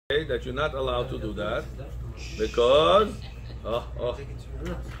that you're not allowed to do that because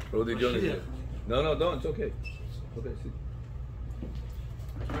Rudy John is here. No, don't. It's okay. Okay, sit.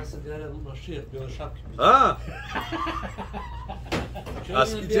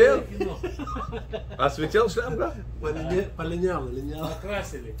 Осветил шлемка? Полинял.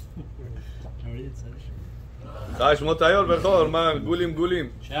 Покрасили. חש מוטיול בכור, מה, גולים.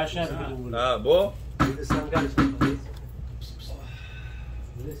 בוא.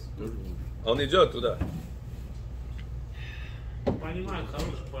 Он идет туда. Понимаю,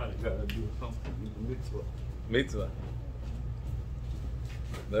 хороший парень. Mitzvah.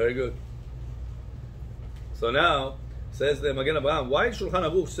 Very good. So now, says the Magen Avraham, why Shulchan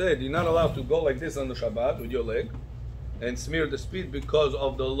Aruch said you're not allowed to go like this on the Shabbat with your leg and smear the speed because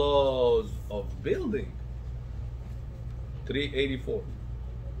of the laws of building? 384.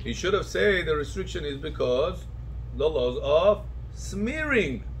 He should have said the restriction is because the laws of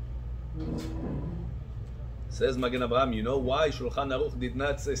smearing. Says Magen Avraham, you know why Shulchan Aruch did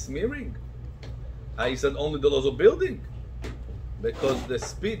not say smearing? He said only the laws of building. Because the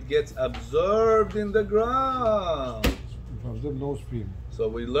speed gets absorbed in the ground. So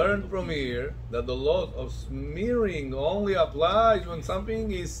we learned from here that the laws of smearing only applies when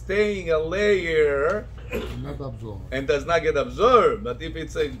something is staying a layer and does not get absorbed. But if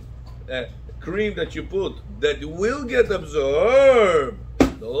it's a cream that you put that will get absorbed,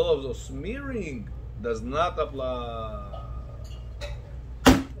 the laws of smearing does not apply.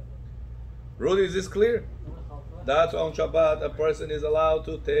 Rudy, is this clear? That's on Shabbat. A person is allowed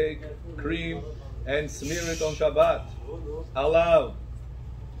to take cream and smear it on Shabbat. Allowed.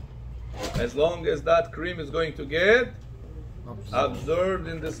 As long as that cream is going to get absorbed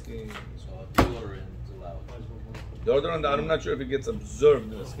in the skin. So deodorant allowed. Deodorant, I'm not sure if it gets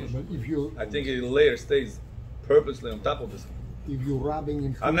absorbed in the skin. But if you, I think a layer stays purposely on top of the skin. if you're rubbing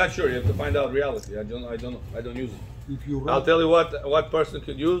in, I'm not sure. You have to find out reality. I don't know. I don't use it. if you I'll rub, tell you what person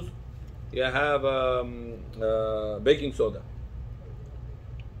could use. You have baking soda.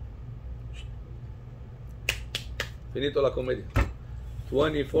 Finito la comedia.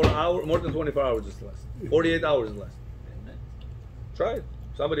 24 hours, more than 24 hours is last. 48 hours is last. Try it.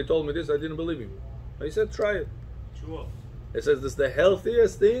 Somebody told me this, I didn't believe him. I said, try it. Sure. It says this is the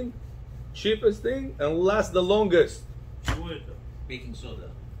healthiest thing, cheapest thing, and lasts the longest. Что это? Baking soda.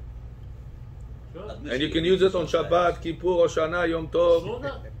 Что? And you can use it on Shabbat, Kippur, Hoshana, Yom Tov.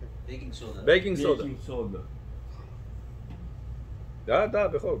 Soda? Baking soda. Baking soda. soda. Да,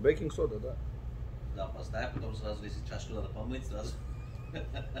 бехор, baking soda, да. Да, поставь, потом сразу, если чашку надо помыть, сразу.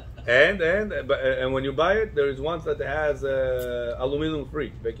 And when you buy it, there is one that has aluminum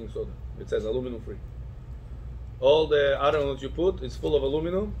free baking soda. It says aluminum free. All the iron that you put is full of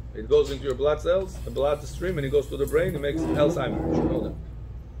aluminum. It goes into your blood cells, the blood stream, and it goes to the brain. It makes Alzheimer's. You should know that.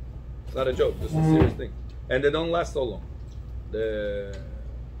 It's not a joke. This is a serious thing. And they don't last so long. The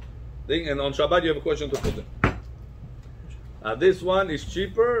thing, and on Shabbat you have a question to put in. This one is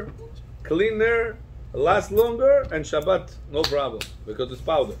cheaper, cleaner, lasts longer, and Shabbat no problem because it's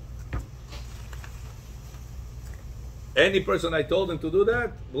powder. Any person I told him to do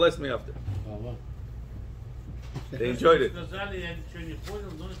that, bless me after. They enjoyed it. Сказали, я ничего не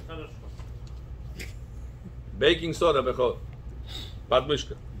понял, но это хорошо. Baking soda, bechor,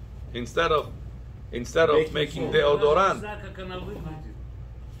 подмышка. Instead of making deodorant, Знаю, как она выглядит.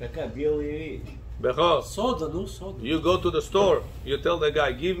 Такая белая вещь. bechor, Сода, ну сода. you go to the store, you tell the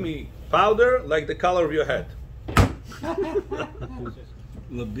guy, give me powder like the color of your head.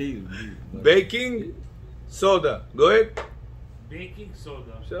 Baking soda. Go ahead. Бейкинг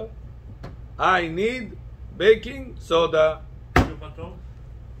сода. So, I need baking soda. Что потом?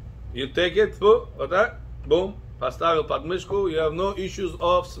 You take it, вот так, boom, поставил под мышку, you have no issues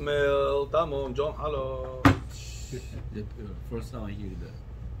of smell. Tamam, John, hello. First time I hear that.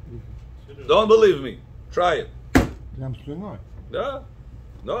 Don't believe me. Try it. прям слюной. Да?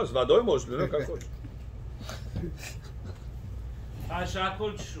 No, с водой можешь, ну как хочешь.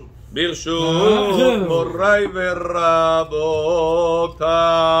 שהכל תשוב. ברשות מוריי ורבותיי.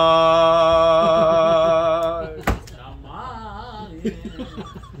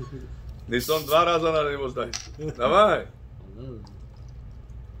 Нисон 2 раза надо ему сдать. Давай.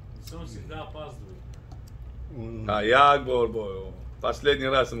 Он всегда опаздывает. А я бой. Последний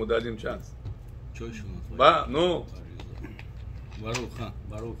раз ему дадим шанс. Что еще у нас? Ну.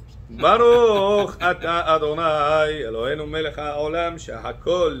 Барух. ברוך אתה אדוני אלוהינו מלך העולם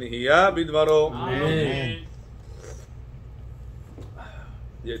שהכל נהיה בדברו. Amen.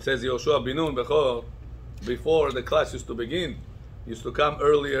 It says Yoshua bin Nun before the class used to begin, used to come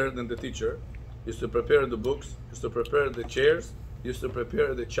earlier than the teacher, used to prepare the books, used to prepare the chairs, used to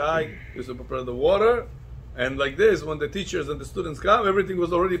prepare the chai, used to prepare the water, and like this, when the teachers and the students come, everything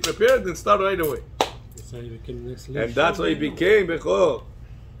was already prepared and start right away. That's how he became next And that's why he became Bechor.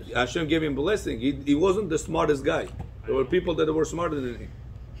 Hashem gave him blessing. He wasn't the smartest guy. There were people that were smarter than him.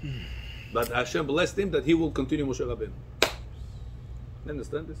 But Hashem blessed him that he will continue Moshe Rabbeinu. You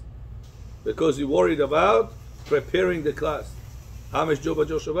understand this? Because he worried about preparing the class. Hamesh Joba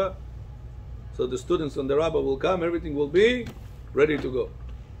Joshua. So the students and the rabbi will come, everything will be ready to go.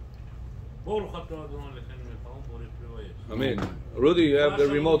 Amen. Rudy, you have the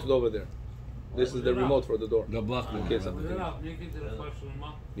remote over there. This is the remote for the door. The block. In case something.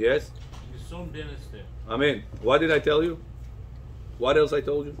 Yes? Yes? Amen. What did I tell you? What else I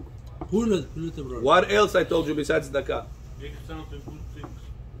told you? What else I told you besides Daka?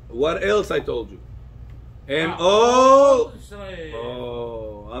 What else I told you? And all.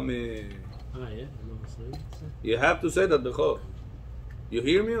 Oh, Amen. Yeah. You have to say that, Bechor. You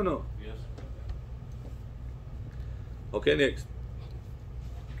hear me or no? Yes. Okay, next.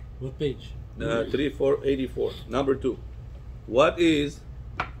 What page? 3484. Number 2. What is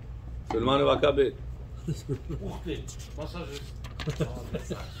Sulman Vakabit?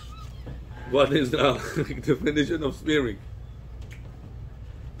 What is the definition of smearing?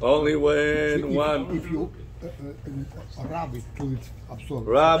 Only when one. If you rub it till it's absorbed.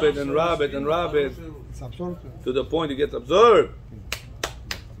 Rub it and rub it and rub it It's absorbed. to the point it gets absorbed.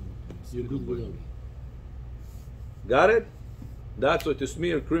 You're good with them. Got it? That's what to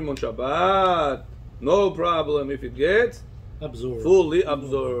smear cream on Shabbat. No problem if it gets Absorb. fully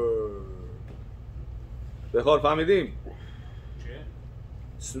absorbed. Bechor Famidim.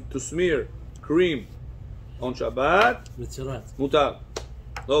 To smear cream on Shabbat, Mitzirat. mutar.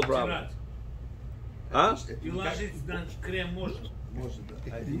 No problem. А? И ложить на крем можно.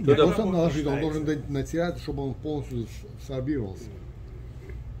 Да. Просто наложить, он должен натирать, чтобы он полностью сорбировался.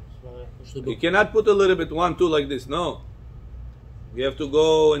 You cannot put a little bit, 1, 2 like this. No. You have to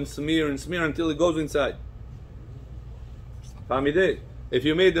go and smear until it goes inside. Famideh. If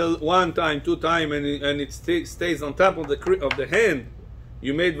you made it 1 time, 2 time, and it stays on top of the hand,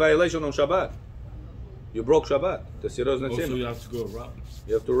 you made violation on Shabbat. You broke Shabbat. Also, you have to go rub.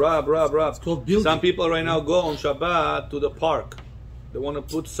 You have to rub. It's called building. Some people right now go on Shabbat to the park. They want to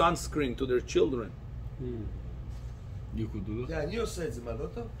put sunscreen to their children. You could do that. אני עושה את זה, מה לא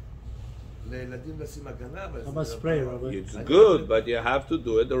טוב? לילדים לשים הגנה, אבל... How about spray, Rabbi? It's good, but you have to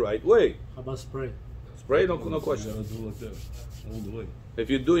do it the right way. How about spray? Spray, no You question. gotta do it like that. All the way. If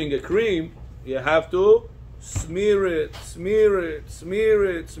you're doing a cream, you have to smear it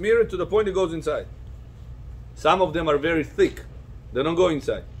to the point it goes inside. Some of them are very thick. They don't go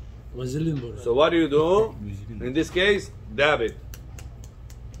inside. Vaseline, bro. So what do you do? In this case, dab it.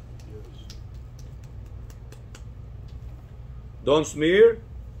 Don't smear,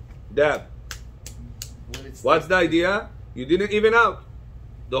 dab. What's the idea? You didn't even out.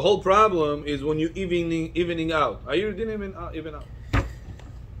 The whole problem is when you evening out. You didn't even out.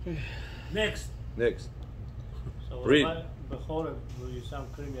 Next. Next. So Read. בחורף, you שם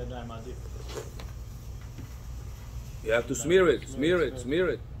קרים ידיים עדיף. You have to smear it.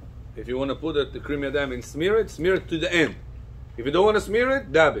 If you want to put the cream yadayim and smear it to the end. If you don't want to smear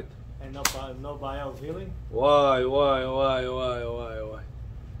it, dab it. And no בעיה of healing? Why?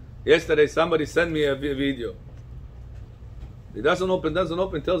 Yesterday somebody sent me a video. It doesn't open,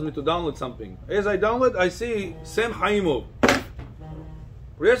 tells me to download something. As I download, I see Sam Haimov.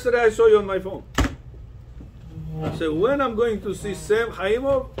 Yesterday I saw you on my phone. I said, when I'm going to see Sam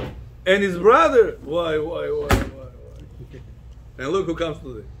Haimov and his brother? Why? And look who comes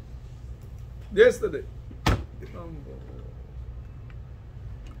today. Yesterday.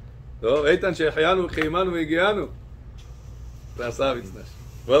 טוב, איתן שהחיינו וחיימנו והגיענו. תעשה מצנש.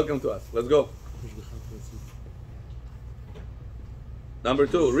 Welcome to us. Let's go. Number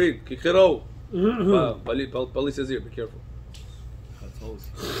 2, read. Kikiro. Wow, police is here. Be careful.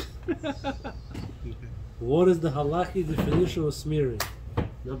 What is the halachic definition of smearing?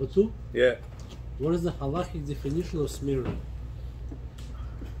 Number 2. Yeah. What is the halachic definition of smearing?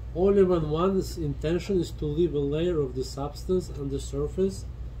 Only when one's intention is to leave a layer of the substance on the surface,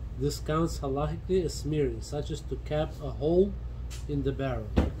 this counts halachically as smearing, such as to cap a hole in the barrel.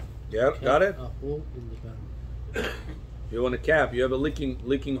 Yeah, got it? A hole in the barrel. You want a cap, you have a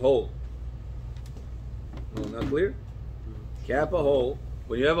leaking hole. No, not clear? Cap a hole.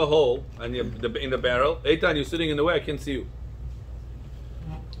 When you have a hole and in the barrel, Eitan, you're sitting in the way, I can't see you.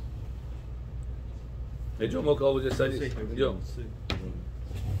 Hey, Joe Mokal was just saying this. Joe.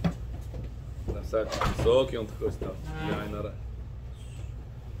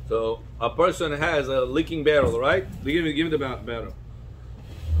 So So a person has a leaking barrel, right? Give me the barrel.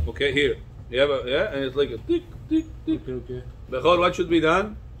 Okay, here. You have and it's like a tick, tick, tick. Okay. Bechor, what should be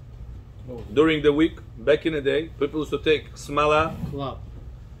done? During the week, back in the day, people used to take smala, Clap.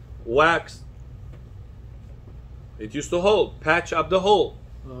 wax. It used to hold, patch up the hole.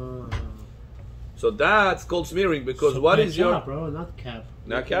 So that's called smearing because So what patch is your up, bro, not cap.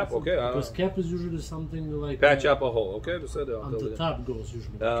 not cap? Okay, Because cap is usually something like patch up a hole. Okay, so on the top goes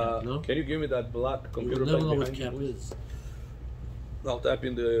usually. Cap, no? Can you give me that black You computer? never back know what behind you, cap please? is. I'll type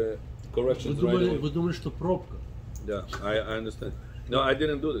in the corrections right Вы away. думали, что пробка? Yeah, I understand. No, I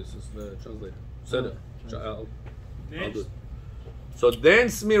didn't do this. It's the translator. Said it. I'll do it. So then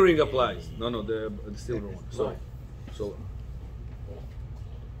smearing applies. No, the silver one. So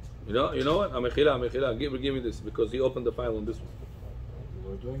you know what? Amechila. Give me this because he opened the file on this one.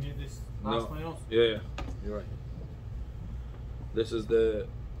 We're doing it this No. last one also. Yeah, you're right. This is the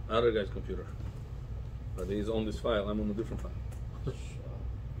other guy's computer. But he's on this file. I'm on a different file.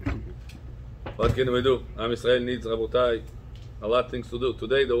 What can we do? Am Israel needs Rabotai. A lot of things to do.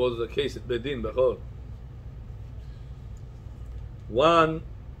 Today there was a case at Bedin, Bechor.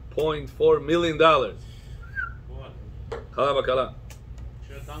 $1.4 million. What? Kala bakala.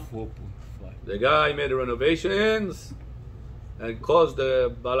 Shut down. 4.5. The guy made renovations and caused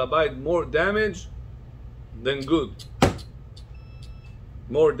the balabait more damage than good.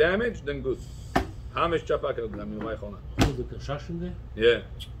 More damage than good. Hamish chapak Oh, the construction there? Yeah.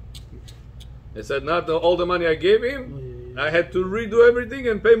 He said, not all the money I gave him, I had to redo everything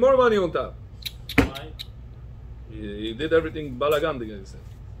and pay more money on top. Why? He did everything balagan, the guy said.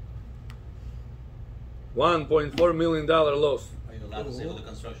 $1.4 million loss. Are you allowed to say who the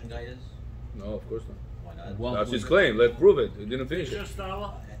construction guy is? No, of course not. Why not? That's his claim. Let's prove it. He didn't finish it. Just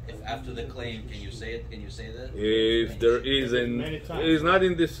Allah. If after the claim, can you say it? Can you say that? If there is Many an, times. it's not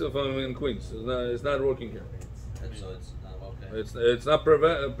in this in Queens. It's not working here. So it's not okay. It's not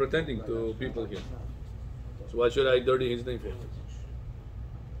pretending to people here. So why should I dirty his name for?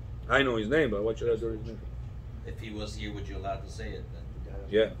 I know his name, but why should I dirty his name for? If he was here, would you allow to say it then?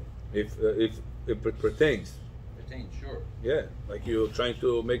 Yeah, if it pertains. Pertain, sure. Yeah, like you're trying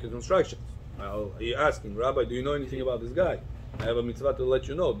to make a construction. You're asking, Rabbi, do you know anything about this guy? I have a mitzvah to let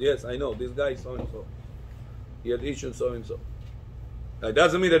you know. Yes, I know. This guy is so and so. He had issues so and so. That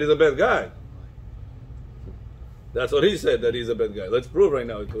doesn't mean that he's a bad guy. That's what he said, that he's a bad guy. Let's prove right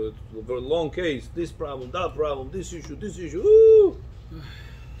now. For a long case, this problem, that problem, this issue. Woo!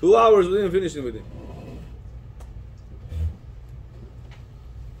 2 hours, we didn't finish it with him.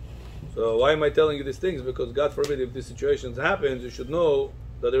 So why am I telling you these things? Because God forbid if these situations happen, you should know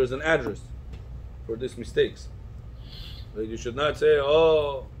that there is an address for these mistakes. That you should not say,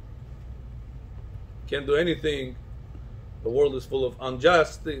 oh, can't do anything. The world is full of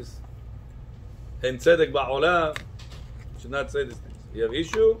injustice. And tzedek ba'olam. You should not say these things. You have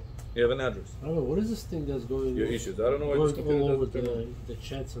issue, you have an address. I don't know, what is this thing that's going Your on? issues. I don't know why this Going computer all over doesn't turn the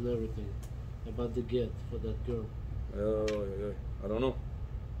chats and everything about the get for that girl. I don't know.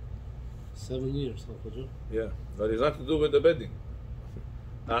 7 years, huh, Fajr? Yeah, but it's not to do with the bedding.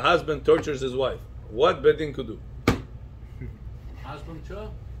 A husband tortures his wife. What bedding could do? Husband čo?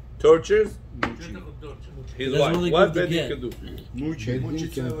 Tortures Čo tako torture? his He doesn't wife. wanna What give the bedding get. could do?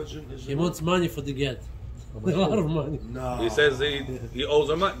 He wants money for the get. A lot of money. No. He says he owes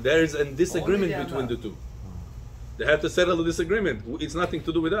her money. There is a disagreement between the two. They have to settle the disagreement. It's nothing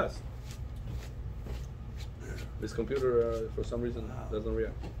to do with us. This computer, for some reason, doesn't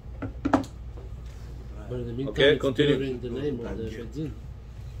react. But in the meantime, Okay, it's continue. clearing the name of the Bedzin.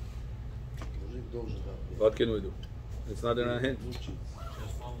 What can we do? It's not in our hand.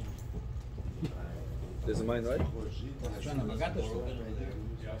 This is mine, right?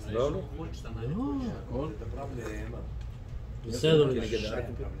 No. The salary. Can you get that?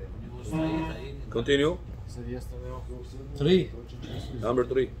 Continue. 3. Number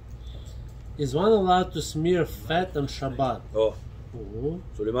 3. Is one allowed to smear fat on Shabbat? Oh, Oh.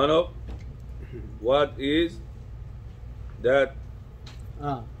 Suleimanov, what is that?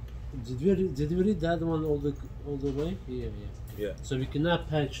 Did we read that one all the way? Yeah. Yeah, So we cannot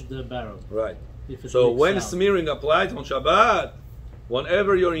patch the barrel. right. If it So leaks when out. smearing applies on Shabbat,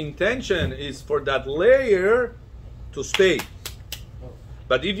 whenever your intention is for that layer to stay.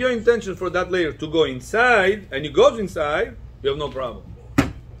 But if your intention for that layer to go inside, and it goes inside, you have no problem.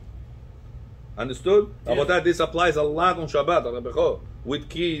 Understood? About that, this applies a lot on Shabbat, with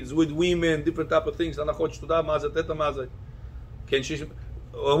kids, with women, different type of things. Can she?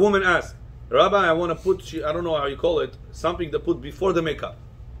 A woman asks, Rabbi, I want to put, I don't know how you call it, something to put before the makeup.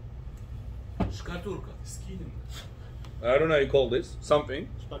 Шкатулка. I don't know how you call this, something.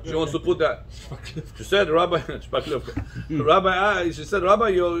 She wants to put that. She said, Rabbi, she said, Rabbi,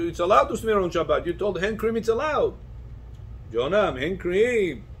 it's allowed to smear on Shabbat. You told hand cream it's allowed. Jonah, hand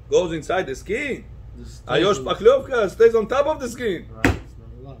cream goes inside the skin. Ayosh Paklovka stays on top of the skin. Right, it's not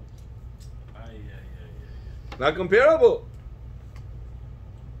allowed. Not comparable.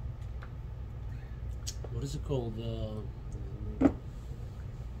 What is it called?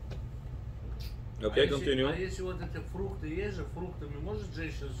 Okay, continue. А если вот эти фрукты, есть же фруктами, может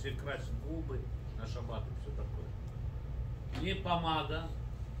женщина себе красить губы на шаббат и все такое? Не помада,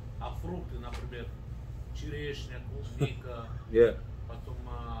 а фрукты, например, черешня, клубника, Yeah. потом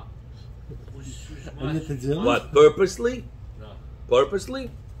Они это делают? What, purposely? Да.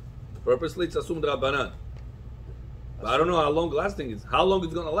 Purposely? Purposely it's assumed Rabbanan. I don't know how long lasting it is. How long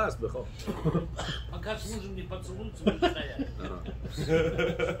it's going to last, Bechol? Пока с мужем не поцелуются, не стоять.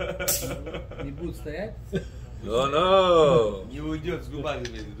 Не будут стоять? No. Не уйдет с губами,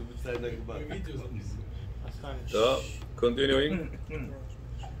 будет стоять на губах. So, continuing.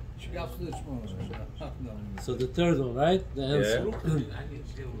 So the third one, right? The answer.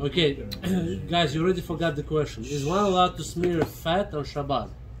 Yeah. Okay, guys, you already forgot the question. Is one allowed to smear fat on Shabbat?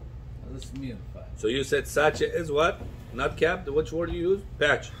 So you said sacha is what? Not capped? Which word you use?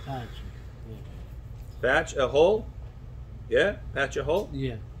 Patch. Patch. Patch a hole? Yeah? Patch a hole?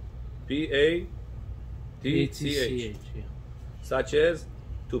 Yeah. P-A-T-C-H. Yeah. Such as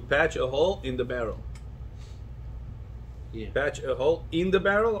to patch a hole in the barrel. Yeah. Patch a hole in the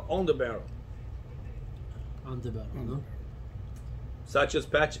barrel or on the barrel? On the barrel, no? Such as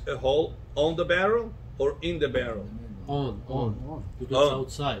patch a hole on the barrel or in the barrel? On. Because On. it's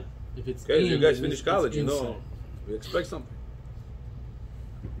outside. If it's Okay, in, you guys it's- finish it's college, you know. inside. We expect something.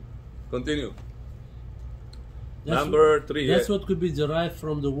 Continue. That's Number what- 3. That's yeah. what could be derived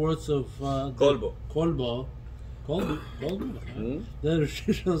from the words of Kolbo. Kolbo. Kolbo. Hmm? The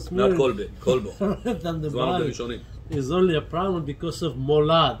Rishon Not smearing kolbe, kolbo. than the It's one of the body Rishonim. is only a problem because of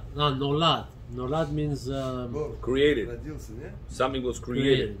molad. Nolad. Nolad means Created. Родился, не? Something was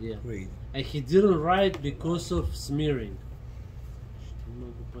created. Yeah. And he didn't write because of smearing.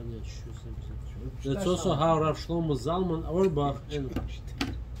 That's also how Rav Shlomo Zalman Auerbach and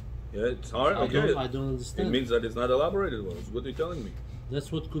Yeah, it's hard. I Okay. don't It understand. means that it's not elaborated well. It's what you're telling me.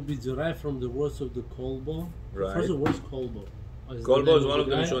 That's what could be derived from the words of the Kolbo. Right. First, the word's Kolbo. Kolbo is one of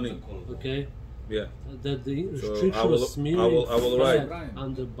the guy. Rishonim. Okay. Yeah. That the So restriction I will- of smearing I will fat write.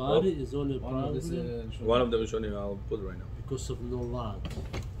 on the body is only a problem One of the Rishonim I'll put right now. because of nolad.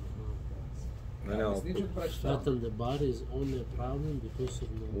 I know. Fat on the body is only a problem because of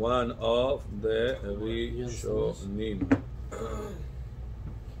nolad. One of the Rishonim.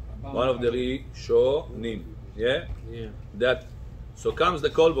 One of the Rishonim. Yeah? Yeah. That. So comes the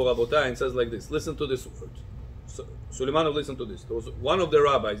Kolbo Rabotai and says like this. Listen to this word. So, Suleimanov, listen to this. There was one of the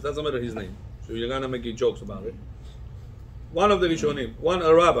rabbis, doesn't matter his name, so you're gonna make jokes about it. One of the Rishonim,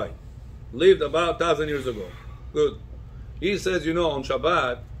 a rabbi, lived about 1,000 years ago. Good. He says, on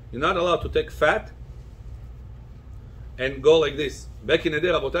Shabbat, you're not allowed to take fat and go like this. Back in the day,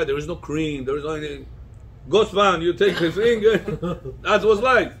 Rabotai, there is no cream, there is no anything. Gosman, you take the finger. That was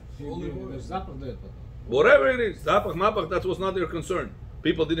life. Whatever it is, zapach, mapach, that was not their concern.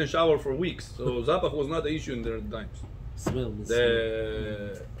 People didn't shower for weeks, so zapach was not the issue in their times. Smell.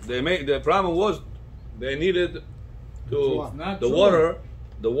 The problem was they needed to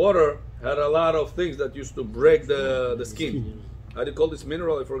the water had a lot of things that used to break the skin. How do you call this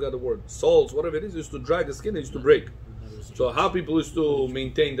mineral? I forgot the word. Salts, whatever it is, used to dry the skin. It used to break. So how people used to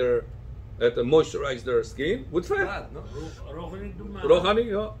maintain moisturize their skin with fat. Rohani,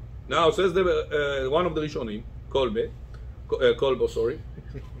 yeah. Now says one of the Rishonim, Kolbo, sorry.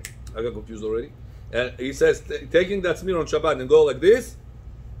 I got confused already. And he says, taking that smear on Shabbat and go like this,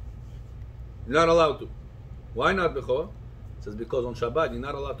 you're not allowed to. Why not, Bechor? He says, because on Shabbat, you're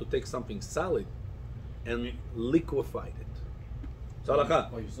not allowed to take something solid and liquefy it. Salakha.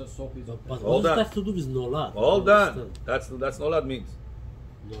 But All what does that. that have to do with nolad? All I done. understand. That's all that means.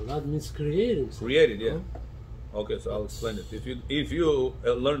 Nolad means creating. something. Created, yeah. Huh? Okay, so I'll explain it. If you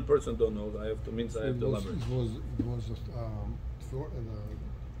a learned person don't know, I have to elaborate. It was just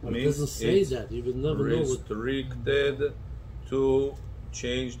But it Means doesn't say it's that. You will never know what. restricted to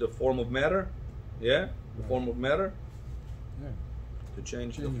change the form of matter. Yeah, the form of matter. Yeah. To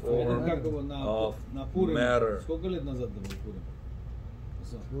change the Change the form form of matter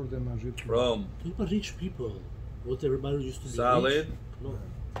твердое на жидкое. from Talk about rich people. What everybody used to be. solid Rich. No.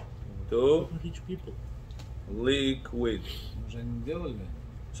 to Talk about rich people. liquid.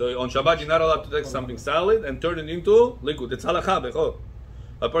 So on Shabbat you're not allowed to take something solid and turn it into liquid. It's halakha.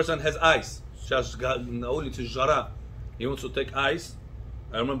 A person has ice. He wants to take ice.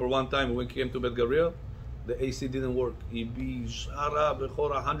 I remember one time when we came to Bet Gabriel, the AC didn't work. It be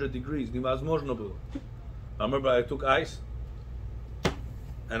 100 degrees. I remember I took ice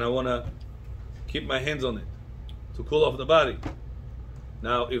and I want to keep my hands on it to cool off the body.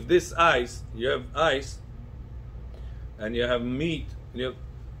 Now, if this ice, you have ice and you have meat, and you have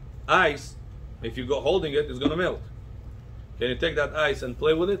ice, if you go holding it, it's going to melt. Can you take that ice and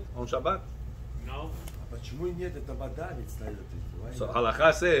play with it on Shabbat? No. почему нет? Это вода ведь стоит. So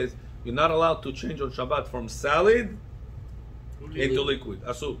Halakha says you're not allowed to change on Shabbat from salad into liquid.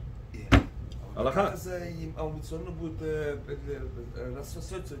 Asur. Halakha. Аукционно будет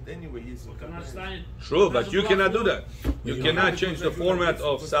рассосется anyway, если. True, but you cannot do that. You cannot change the format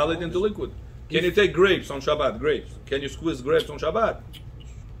of salad into liquid. Can you take grapes on Shabbat? Grapes. Can you squeeze grapes on Shabbat?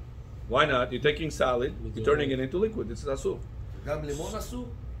 Why not? You're taking salad, you're turning it into liquid. It's asur. Там лимон асу?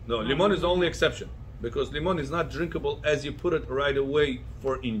 No, limon is the only exception. Because limon is not drinkable as you put it right away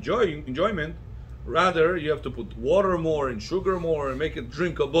for enjoyment. Rather, you have to put water more and sugar more and make it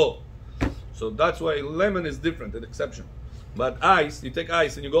drinkable. So that's why lemon is different, an exception. But ice, you take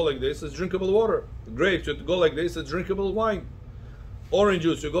ice and you go like this, it's drinkable water. Grapes, you go like this, it's drinkable wine. Orange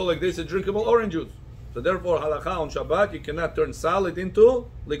juice, you go like this, it's drinkable orange juice. So therefore, halakha on Shabbat, you cannot turn salad into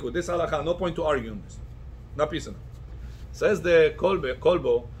liquid. This halakha, no point to argue on this. Not peace enough. Says the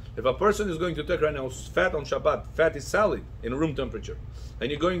Kolbo, if a person is going to take right now fat on Shabbat, fat is salad in room temperature, and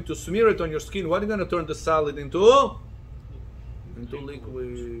you're going to smear it on your skin, what are you going to turn the salad into? Into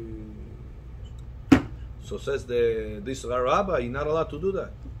liquid. So says this rabbi, you're not allowed to do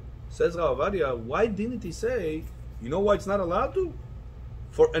that. Says Rav Avadia, why didn't he say, you know why it's not allowed to?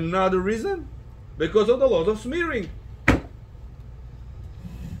 For another reason? Because of the laws of smearing.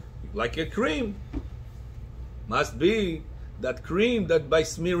 Like a cream. Must be that cream that by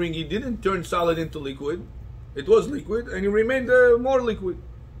smearing it didn't turn solid into liquid. It was liquid and it remained more liquid.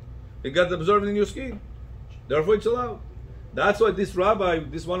 It got absorbed in your skin. Therefore it's allowed. That's why this rabbi,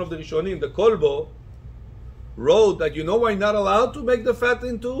 this one of the Rishonim, the Kolbo, wrote that you know why you're not allowed to make the fat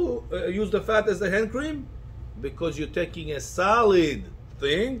into, use the fat as the hand cream? Because you're taking a solid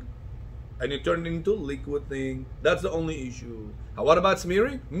thing and you turn it into liquid thing. That's the only issue. What about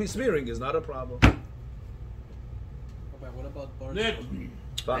smearing? Smearing is not a problem. What about bar?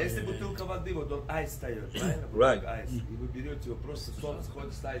 А если бутылка воды, вот он айс встает, правильно? Right. Айс. И вы берете его, просто солнце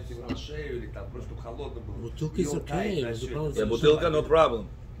сходит, ставите его на шею, или там просто холодно было. Бутылка is okay. Yeah, butylka, no problem.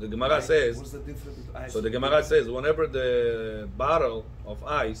 The Gemara says, What's the difference with ice? so the Gemara says, whenever the bottle of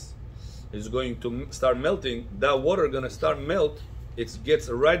ice is going to start melting, that water going to start melt, it gets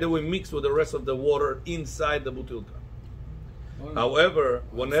right away mixed with the rest of the water inside the butylka. However,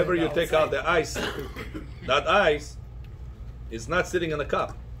 whenever you take out the ice, that ice is not sitting in the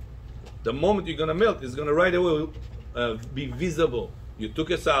cup. The moment you're going to melt, it's going to right away be visible. You took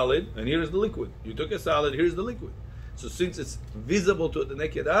a salad, and here's the liquid. You took a salad, here's the liquid. So since it's visible to the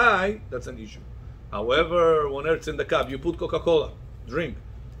naked eye, that's an issue. However, whenever it's in the cup, you put Coca-Cola, drink.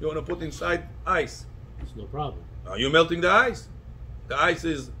 You want to put inside ice. It's no problem. Are you melting the ice? The ice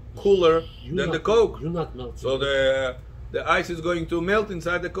is cooler than the Coke. You're not melting. So the ice is going to melt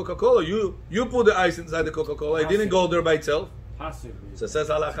inside the Coca-Cola. You put the ice inside the Coca-Cola. It didn't go there by itself. So it says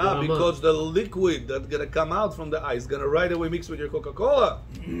halakha, because the liquid that's going to come out from the ice is going to right away mix with your Coca-Cola.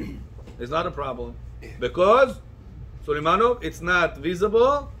 It's not a problem. Because, Suleimanov, it's not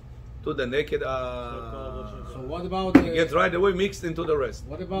visible to the naked eye. So what about It gets right away mixed into the rest.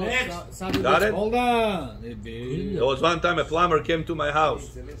 what about Saturday? Got it? Hold on. There was one time a plumber came to my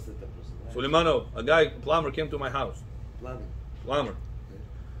house. Suleimanov, a plumber came to my house. Plumber.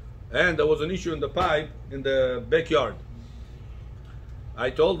 And there was an issue in the pipe in the backyard. I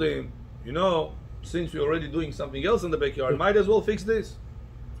told him, you know, since we're already doing something else in the backyard, might as well fix this.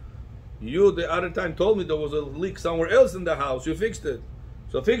 You the other time told me there was a leak somewhere else in the house. You fixed it.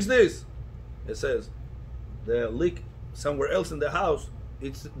 So fix this. It says, the leak somewhere else in the house,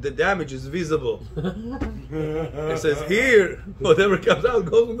 the damage is visible. It says here, whatever comes out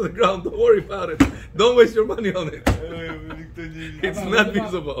goes into the ground. Don't worry about it. Don't waste your money on it. It's not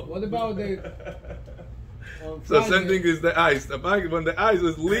visible. What about the? So same thing is the ice. When the ice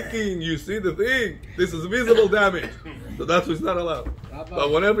is leaking, you see the thing. This is visible damage. So that's what's not allowed.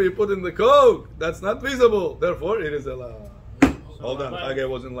 But whenever you put in the Coke, that's not visible. Therefore, it is allowed. Hold on, I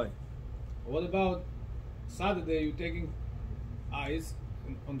was in line. What about Saturday? You're taking ice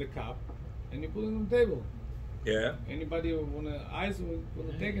on the cup and you put it on the table. Yeah. Anybody who wanna ice will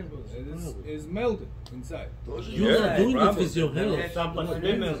take it, it's melted inside. You're not doing it with your hand.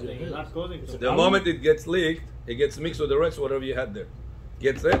 Not The moment it gets leaked, it gets mixed with the rest, whatever you had there.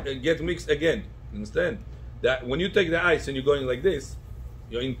 It gets mixed again. Understand? that when you take the ice and you're going like this,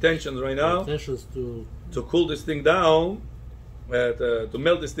 your intentions right now Intentions to cool this thing down, to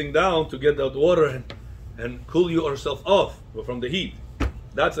melt this thing down, to get that water and cool yourself off from the heat.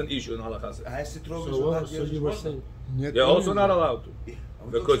 That's an issue in halakha. А если трогаешь so вот what? так So держишь, you were можно? saying Нет, You're also нельзя. not allowed to. А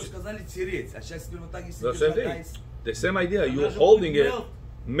вы Because- только что сказали тереть, а сейчас теперь вот так если The same держать thing. айс. The same idea. You're Даже holding будет it,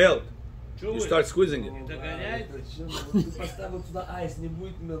 melt. Чё You вы? start squeezing it. Не догоняет? Ты поставил туда айс, не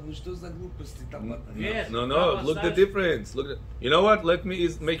будет мел, ну что за глупости там? Нет, No, там no. Look the оставь. difference. Look. You know what? Let me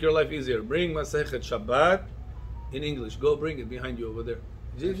make your life easier. Bring Masechet Shabbat in English. Go bring it behind you over there.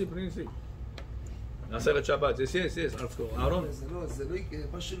 Easy, принеси. Masechet Shabbat. Yes. Аарон. זה לא,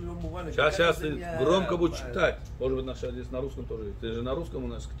 משהו לא מובן. Сейчас ты громко будешь читать. Может быть, здесь на русском тоже есть. Ты же на русском у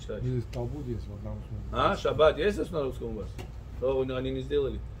нас читаешь. Здесь Талмуд есть, вот там. А, Шаббат есть здесь на русском у вас? Что они не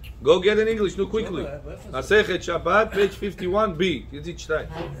сделали? Go get in English, no quickly. Masechet Shabbat, page 51b. Иди читай.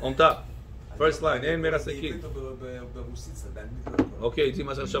 On top. First line. אין מרסקים. ברוסית, באנגלית. Okay, איתי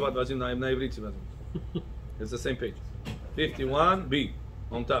מסכת שבת ועזים на ivrit. It's the same page. 51b.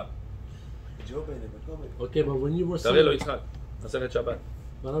 On top. okay, but when you were תראה לו saying יצחק. מסכת שבת.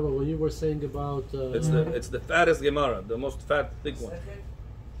 Baraba, when you were saying about It's the fattest Gemara, the most fat, thick one.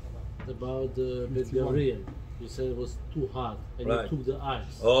 about the Bedgarian, you said it was too hot and Right. you took the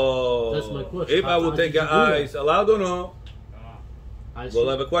ice. Oh. That's my question. If I How would take did you an do it? ice, allowed or no, Ice we'll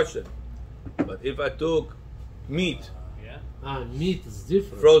have a question. But if I took meat, Yeah. meat is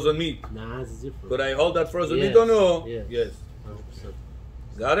different. frozen meat, Nah, it's different. could I hold that frozen Yes, meat or no? yes. Yes. 100%.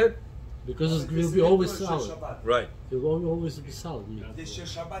 Got it? Because it will be always solid. Right. It will always be solid meat. Здесь еще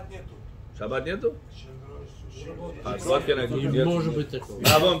шаббат нету. Шаббат нету? А, сладкий найду. Не Нет. может быть такого.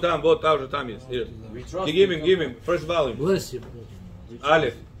 А, вон там, вот там же, там есть. Here. Give him. First volume. Bless you.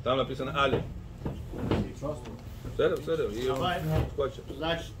 Алиф. Там написано Алиф. בסדר. Question.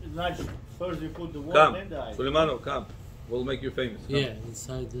 Значит, first you put the water Come. and the ice. Сулейманов, come. We'll make you famous. Come. Yeah,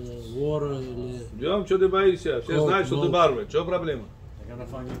 inside the water. или- Идем, что ты боишься? Все Cold, знают, что ты no. барвер. Что проблема?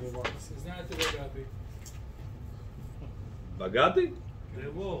 Знаете, богатый. Богатый?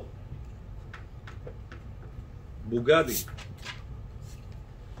 Тревог. Bugatti.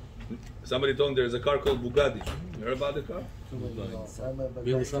 Somebody told me there's a car called Bugatti. You heard about the car?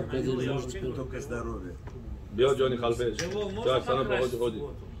 Белый шапка, это не может быть. Только здоровье. Бьет Джонни Халфеш. Тревог Сейчас, можно она покрасить походит. в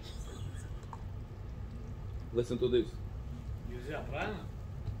воду? Listen to this. Нельзя, правильно?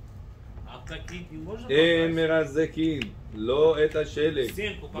 А втопить не можно אין покрасить? מרזקים, לא את השלג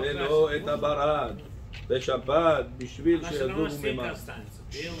סטенку ולא покрасить את можно? הברד בשבת בשביל Она все равно שיזובו стенка ממנו. останется.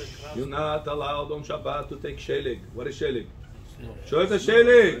 Белый, You're красный. not allowed on Shabbat to take שלג. What is שלג? שואל את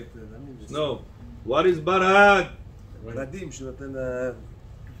השלג! No. What is ברד? ברדים שנותן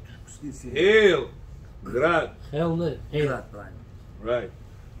כוסקיסי. Hail. גרד. Hell no. Hell. Right.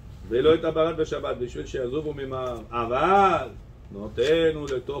 ולא את הברד בשבת בשביל שיזובו ממעם. אבל נותנו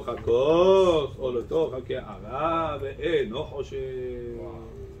לתוך הכוס או לתוך הקערה ואינו חושב.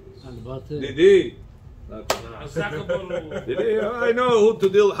 דידי. Асака Бару. Didi, I know who to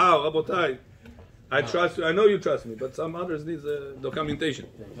deal how, רבותיי. I trust you. I know you trust me, but some others need documentation.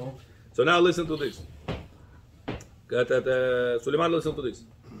 So now listen to this. Suleiman, listen to this.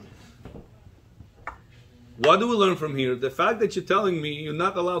 What do we learn from here? The fact that you're telling me you're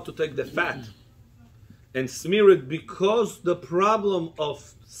not allowed to take the fat and smear it because the problem of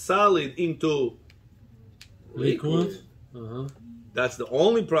solid into Liquid. Uh-huh. that's the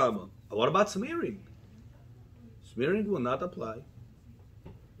only problem. What about smearing? Smearing will not apply.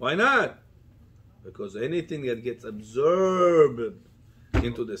 Why not? Because anything that gets absorbed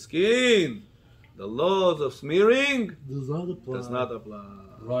into the skin, the laws of smearing Does not apply. does not apply.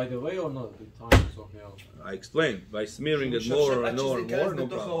 Right away or not? The time is okay. I explained by smearing it more and more and more, no בתוך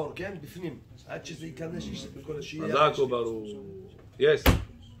problem. האור, כן? בפנים. עד שזה ייכנס בכל השהייה. Hazako Baruch. Yes.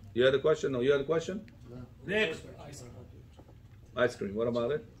 You had a question? No, you had a question? Next. Ice cream. What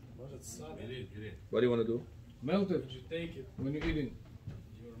about it? What do you want to do? Melted. You take it when you're eating.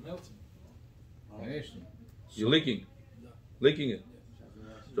 You're melting. Конечно. You're licking. Licking it.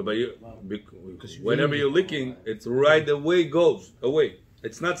 So by you, whenever you're licking, it's right away goes away.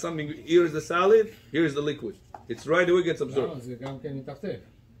 It's not something, here's the solid, here's the liquid. It's right away gets absorbed. זה גם כן יטפטף.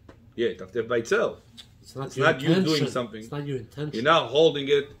 Yeah, taftif by itself. It's not, It's your not you intention. doing something. It's not your intention. You're now holding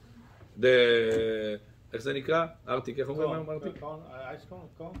it, איך זה נקרא? ארטיק, איך אומרים היום ארטיק?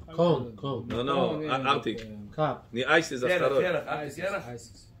 Cone, cone. No, ארטיק. Cup. אייס זה ירח, אחרות. ירח.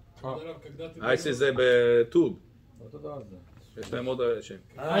 אייס זה בטוב. אותו דבר זה. יש להם עוד שם.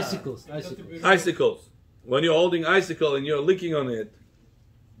 Icicles. Icicles. Icicles. When you're holding icicle and you're licking on it,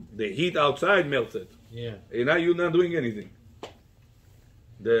 the heat outside melts it. Yeah. And now you're not doing anything.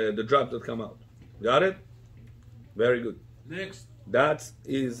 The drops that come out. Got it? Very good. Next. That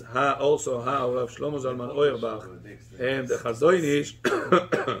is also how Rav Shlomo Zalman Auerbach and the Chazonish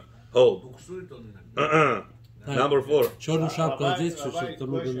hold. Number 4. Черную шапку одеть, Rabbi, чтобы the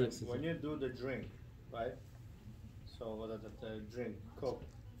question. next. When you do the drink, right? So what is the drink? Coke.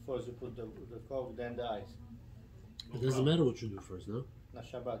 First you put the Coke, then the ice. It doesn't matter what you do first, no? Na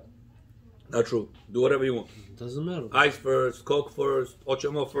Shabbat. Not true. Do whatever you want. It doesn't matter. Ice first, Coke first,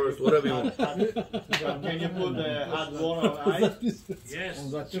 Ochemo first, whatever you want. Can you put the hot water on ice?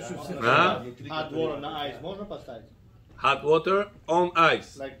 Yes. Huh? Hot water on ice. Можно поставить? Hot water on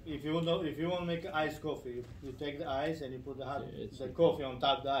ice. Like if you want to make iced coffee, you take the ice and you put the coffee on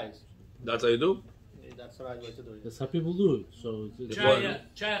top of the ice. That's how you do? Yeah, that's the right way to do it. That's how people do it. So it's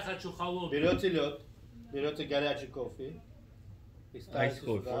Чай хочу холодный. Берете лед, берете горячий кофе, и ставите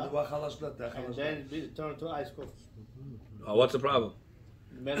сюда, and then turn to ice coffee. What's the problem?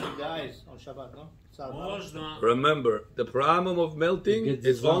 Melting the ice on Shabbat, no? Можно. Remember, the problem of melting It gets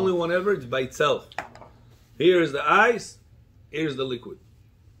is dissolved. only whenever it's by itself. Here is the ice, here's the liquid.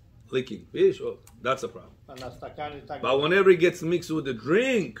 Leaking. Fish? Oh, that's a problem. But whenever it gets mixed with the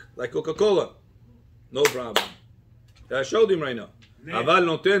drink, like Coca-Cola, no problem. I showed him right now. אבל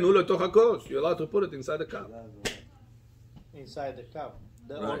נותן הוא לתוך הכוס. You're allowed to put it inside the cup. Inside the cup.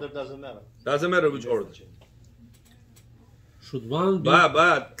 The Right. order doesn't matter. Doesn't matter which order. should one be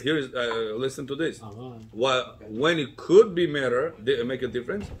But here's listen to this. When it could be matter, make a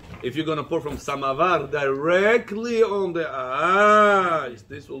difference. If you're gonna pour from samavar directly on the ice,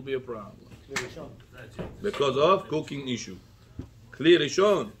 this will be a problem because of cooking issue. Clear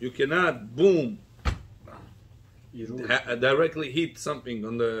rishon, you cannot boom directly hit something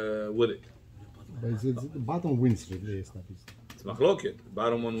on the with it. But it's the bottom wins. It's machloket.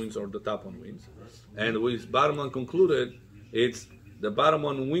 Bottom one wins or the top one wins. And with bottom one concluded, it's the bottom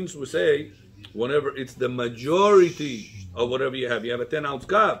one wins. We say whenever it's the majority of whatever you have. You have a 10-ounce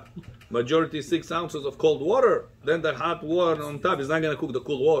cup, majority 6 ounces of cold water. Then the hot water on top is not going to cook the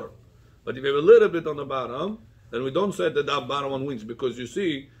cool water. But if you have a little bit on the bottom, then we don't say that the bottom one wins because you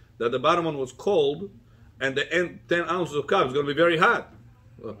see that the bottom one was cold, and the 10 ounces of cup is going to be very hot.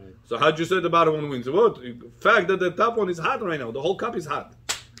 So how'd you say the bottom one wins? What? The fact that the top one is hot right now. The whole cup is hot.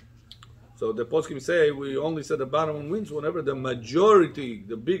 So the poskim say we only say the bottom one wins whenever the majority,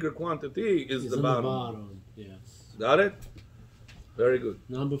 the bigger quantity is the bottom. Yes. Got it? Very good.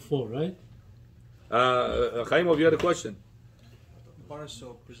 Number 4, right? Chaimov, you had a question. Bar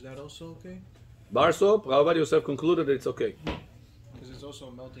soap, is that also okay? Bar soap, Rabbi Yosef concluded it's okay. Because it's also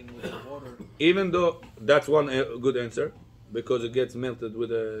melting with the water. Even though that's one good answer, because it gets melted with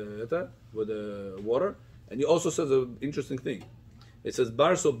the water. And he also says an interesting thing. It says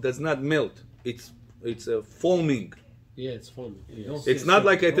bar soap does not melt. It's foaming. Yeah, it's foaming. Yes. It's not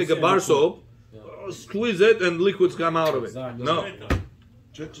like I take a bar soap, squeeze it, and liquids come out of it. No.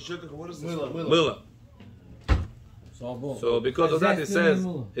 Mila. So because of that,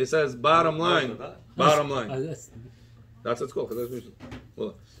 it says bottom line. Bottom line. That's what it's called.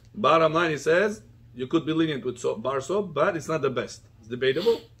 Bottom line, it says you could be lenient with bar soap, but it's not the best. It's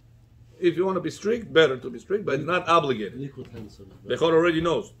debatable. If you want to be strict, better to be strict, but it's not obligated. Bechor already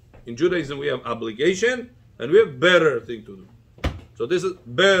knows. In Judaism, we have obligation, and we have better thing to do. So this is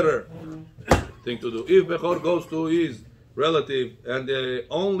better thing to do. If Bechor goes to his relative, and the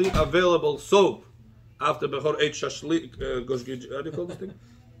only available soap after Bechor ate shashlik, how do you call this thing?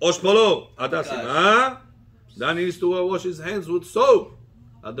 Oshpolo, adasim, then he needs to wash his hands with soap.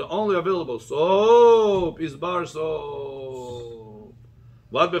 And the only available soap is bar soap.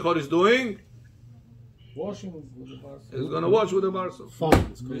 What Bechor is doing? Washing with the bar soap. He's going to wash with the bar soap.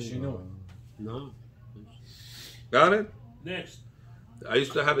 No. Got it? Next. I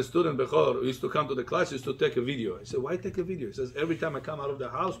used to have a student, Bechor, who used to come to the class, used to take a video. I said, why take a video? He says, every time I come out of the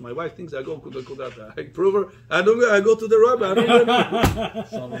house, my wife thinks I go kudata. I prove her. I go to the rabbi. I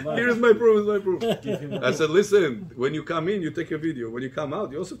don't Here's my proof, I said, listen, when you come in, you take a video. When you come out,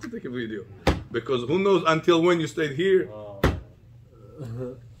 you also have to take a video. Because who knows until when you stayed here.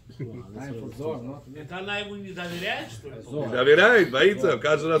 Это она ему не доверяет, что ли? Не доверяет, боится.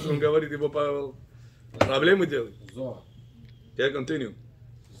 Каждый раз он говорит, ему проблемы делает. Okay, continue.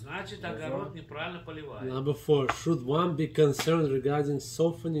 Значит, огород неправильно поливает. Number 4. Should one be concerned regarding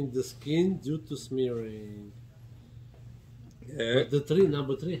softening the skin due to smearing? Yeah. But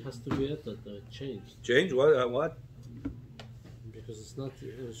number 3 has to be changed. Change? What? Because it's not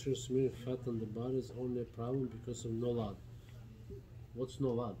sure smearing fat on the body is only a problem because of nolad. What's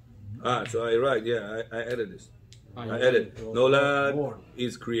nolad? So I write, I added this. I added. Nolad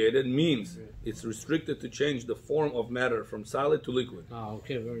is created, means it's restricted to change the form of matter from solid to liquid.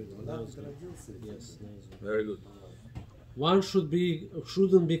 Okay, very good. That was good. Yes, very good. One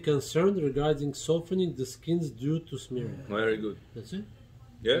shouldn't be concerned regarding softening the skins due to smearing. Very good. That's it?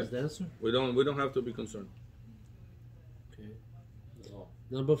 Yeah. That's the answer? We don't have to be concerned. Okay.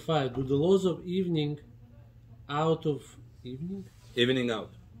 Number 5. Do the laws of evening out of evening? Evening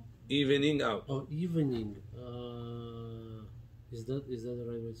out. Evening out. Oh, evening. Is that the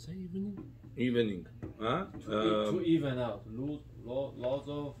right way to say evening? Evening. Huh? To even out. Laws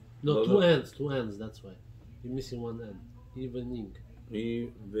of... No, two ends. Two ends, that's why. You're missing one end. Evening.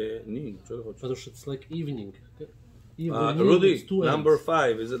 Evening. Потому что it's like evening. Rudy, number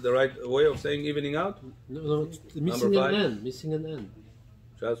 5. Is it the right way of saying evening out? No, missing an N. Missing an N.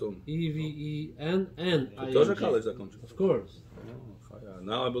 E-V-E-N-N. Тоже college закончил? Of course.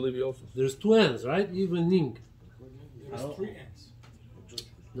 Now I believe you also. There's two N's, right? Evening. There's 3 N's.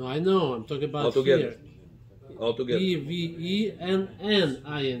 No, I know. I'm talking about Altogether. here. Altogether. E-V-E-N-N-I-N-G.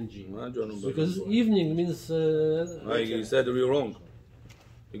 Because evening means... He said you're wrong.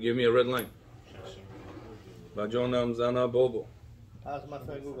 You give me a red line. Vajonam Zana Bobo. Ask my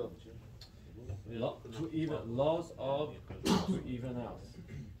friend Google. Laws of to even out.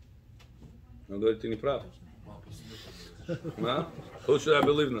 No, говорит, ты не прав. Who should I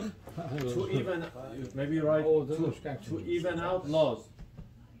believe now? To even, maybe right. To even out laws.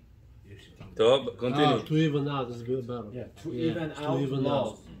 Top, continue. To even out is better. Yeah, to even out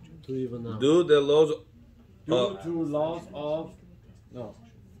laws. To even out. Do the laws. Due to laws of. No.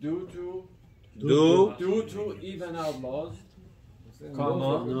 Due to even out laws.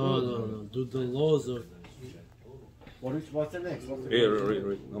 No. Do the laws of. What's the next?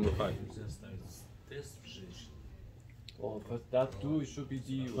 Read. Number 5. Oh, but that too should be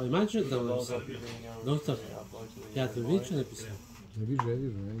the. Понимаете, что там написано? Доктор, я ты видишь, что написано? Я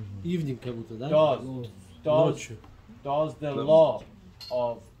вижу. Evening как будто, да? Does the law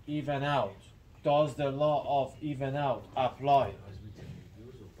of even out apply?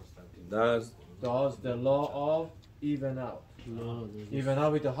 Does the law of even out? No. Even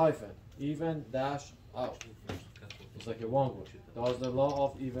out with a hyphen. Even dash out. It's like a one word. Does the law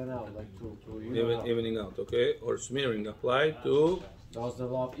of even out, like to even out. Evening out, okay? Or smearing apply to Does the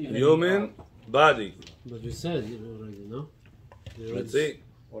law of even human out. body. But we said it already, no? Let's see.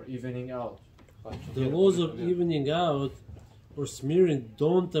 Or evening out. The laws of evening out or smearing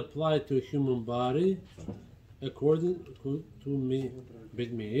don't apply to a human body according to me,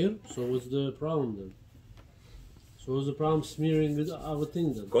 Big Meir. So what's the problem then? So what's the problem smearing with our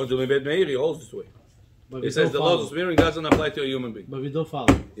thing then? According to Beit Meir, he holds this way. But He says the laws of smearing doesn't apply to a human being. But we don't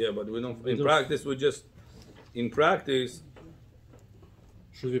follow. Yeah, but we don't. In practice, in practice.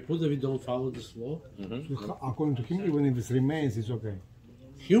 Should we put that we don't follow this law? According to him, even if it remains, it's okay.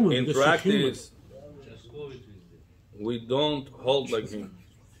 Human. In practice, we don't hold like him.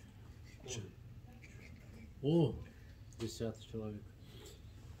 О, 10 человек.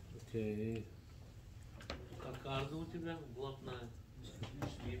 Окей. Кокарда у тебя блатная.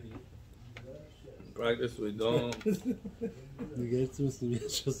 In practice, we don't. Мне кажется, мы с ними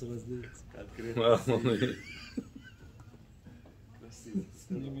сейчас разделимся.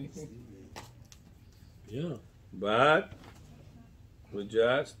 Yeah. But we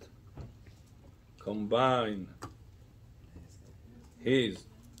just combine his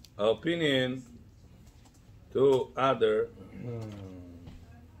opinion to other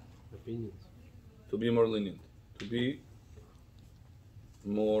Opinions. to be more lenient. To be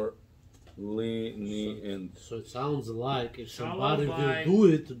more lenient. So it sounds like if somebody will do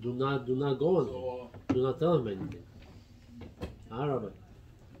it, do not go on him. Do not tell him anything. Arabic.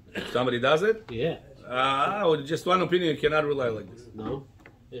 If somebody does it, Yeah. with just one opinion, you cannot rely like this. No.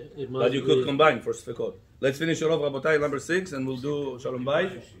 It must But you could be- combine for Sfekot. Let's finish it off, Rabotai, number 6, and we'll do Shalom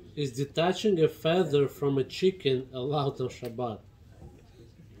Bayit. Is detaching a feather from a chicken allowed on Shabbat?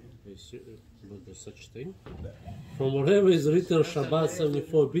 But there's such thing? From whatever is written on Shabbat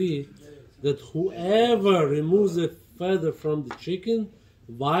 74b, that whoever removes a feather from the chicken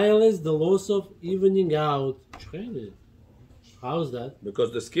violates the laws of evening out. How is that?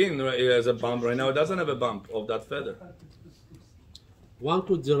 Because the skin has a bump right now, it doesn't have a bump of that feather. One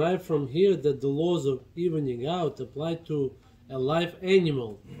could derive from here that the laws of evening out apply to a live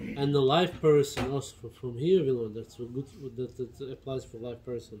animal and a live person. Also, from here we know that's good. That applies for live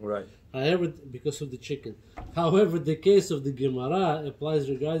person. Right. However, because of the chicken. However, the case of the Gemara applies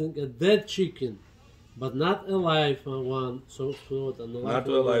regarding a dead chicken, but not a live one. So, Not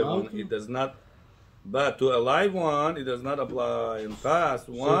to a live one, it does not. But to a live one, it does not apply. In past,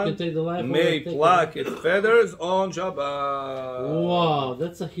 one take the live one may and take pluck its feathers on Shabbat. Wow,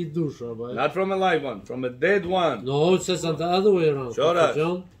 that's a hidush, Rabbi. Not from a live one, from a dead one. No, it says on the other way around. Show us.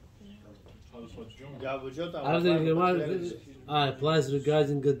 John? applies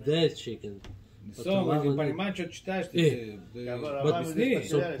regarding a dead chicken. So, when you понимаешь, что читаешь, ты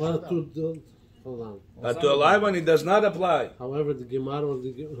объясни. Hold on. But to a live one, it does not apply. However, the Gemara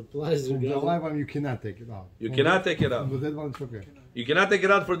applies From the regarding... live one, you cannot take it out. You cannot take it out. From the dead one, it's okay. You cannot take it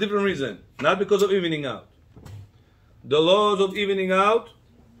out for a different reason. Not because of evening out. The laws of evening out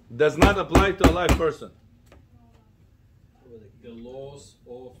does not apply to a live person. The laws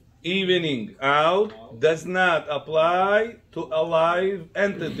of Evening out does not apply to a live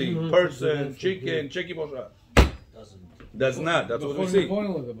entity, person, chicken, cheki posha. Does not. That's what we see.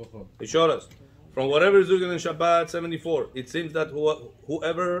 He showed us. From whatever is written in Shabbat 74, it seems that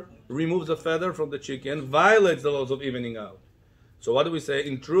whoever removes a feather from the chicken violates the laws of evening out. So what do we say?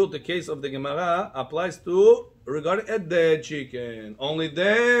 In truth, the case of the Gemara applies to regarding a dead chicken. Only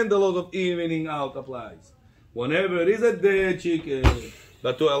then the laws of evening out applies. Whenever it is a dead chicken,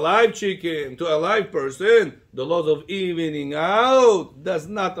 but to a live chicken, to a live person, the laws of evening out does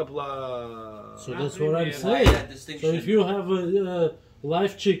not apply. So that's what I'm saying. So if you have a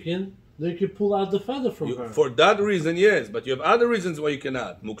live chicken, then you can pull out the feather from her. For that reason, yes, but you have other reasons why you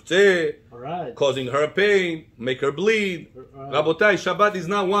cannot. Muktzeh, Right. causing her pain, make her bleed. Right. Rabotai, Shabbat is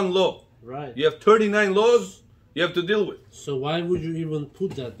not one law. Right. You have 39 laws you have to deal with. So why would you even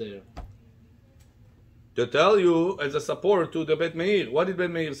put that there? To tell you as a support to the Bet Meir. What did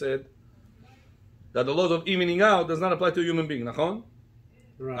Bet Meir said? That the laws of evening out does not apply to a human being. Nachon?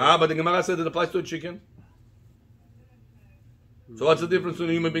 Right. But the Gemara said it applies to a chicken. So what's the difference between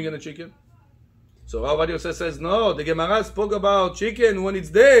a human being and a chicken? So Rav Yosef says, no, the Gemara spoke about chicken when it's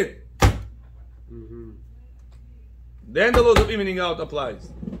dead. Then the laws of evening out applies.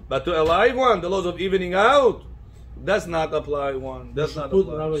 But to a live one, the laws of evening out does not apply. Does not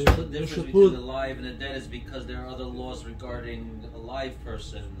apply. The difference between the live and the dead is because there are other laws regarding a live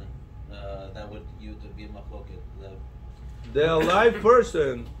person that would you to be machloket. The live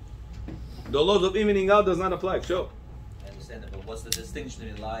person, the laws of evening out does not apply. Sure. I understand that, but what's the distinction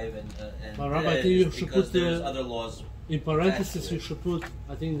between live and Rabbi, I dead? think you Is should because put there's other laws. in parentheses. You should put.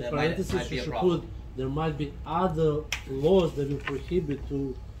 I think in That parentheses might be you a should problem. put. There might be other laws that will prohibit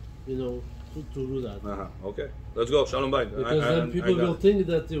to do that. Okay. Let's go. Shalom Bayit. Because then people will think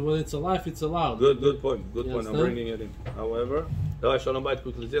that when it's alive, it's allowed. Good point. Good You point. I'm understand? bringing it in. However, Shalom Bayit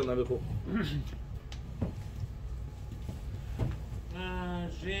quickly. Женщина.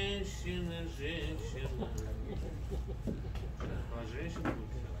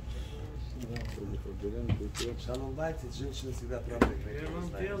 Shalom Bayit, женщина всегда правда.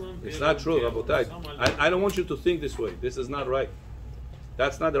 It's not true, Rabotai. I don't want you to think this way. This is not right.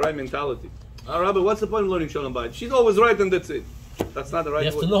 That's not the right mentality. Rabbi, what's the point of learning Shalom Bayit? She's always right and that's it. That's not the right way.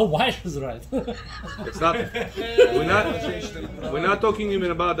 You have to know why she's right. It's not. We're not talking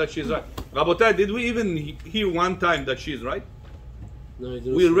even about that she's right. Rabotai, did we even hear one time that she's right? No,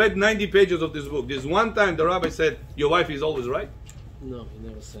 We read 90 pages of this book. There's one time the rabbi said, your wife is always right? No, he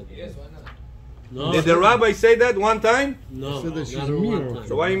never said that. Yes, why not? No. Did the rabbi say that one time? No, Said that she's not a one mirror. time.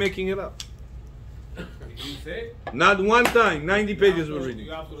 So why are you making it up? Did you say? Not one time. 90 pages we're reading.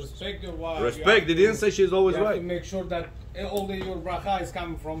 You have to respect your wife. Respect. They didn't say she's always You have to right. make sure that all your bracha is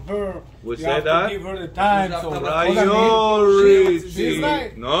coming from her. We you say have that. to give her the time. So Priority. she's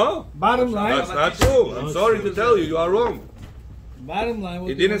right. No? Bottom line. That's not true. I'm sorry to tell you. You are wrong. Bottom line.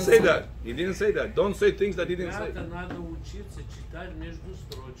 He didn't say that. He didn't say that. Don't say things that he didn't say. Надо учиться читать между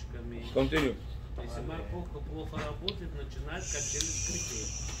строчками. Continue. Если морковка плохо работает, начинает качели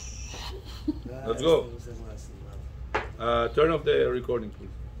скрипеть. Let's go. Turn off the recording, please.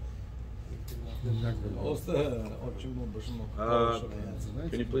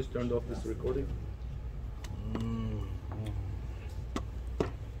 Can you please turn off this recording?